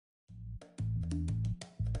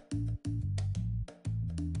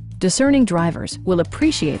discerning drivers will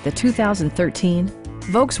appreciate the 2013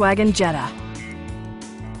 Volkswagen Jetta.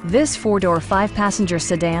 This four-door, five-passenger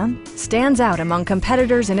sedan stands out among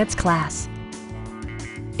competitors in its class.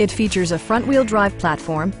 It features a front-wheel drive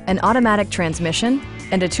platform, an automatic transmission,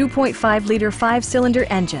 and a 2.5-liter five-cylinder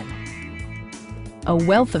engine. A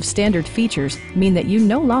wealth of standard features mean that you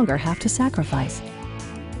no longer have to sacrifice,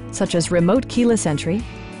 such as remote keyless entry,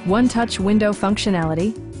 one-touch window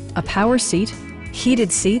functionality, a power seat,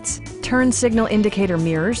 heated seats, turn signal indicator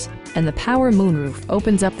mirrors, and the power moonroof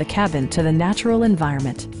opens up the cabin to the natural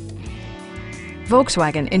environment.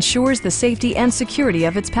 Volkswagen ensures the safety and security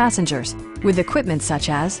of its passengers with equipment such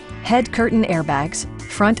as head curtain airbags,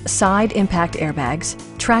 front side impact airbags,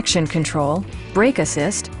 traction control, brake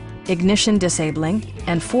assist, ignition disabling,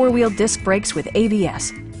 and four-wheel disc brakes with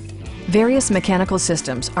ABS. Various mechanical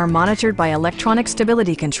systems are monitored by electronic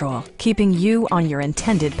stability control, keeping you on your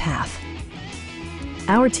intended path.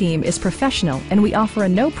 Our team is professional and we offer a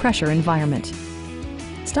no-pressure environment.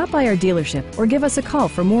 Stop by our dealership or give us a call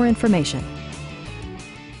for more information.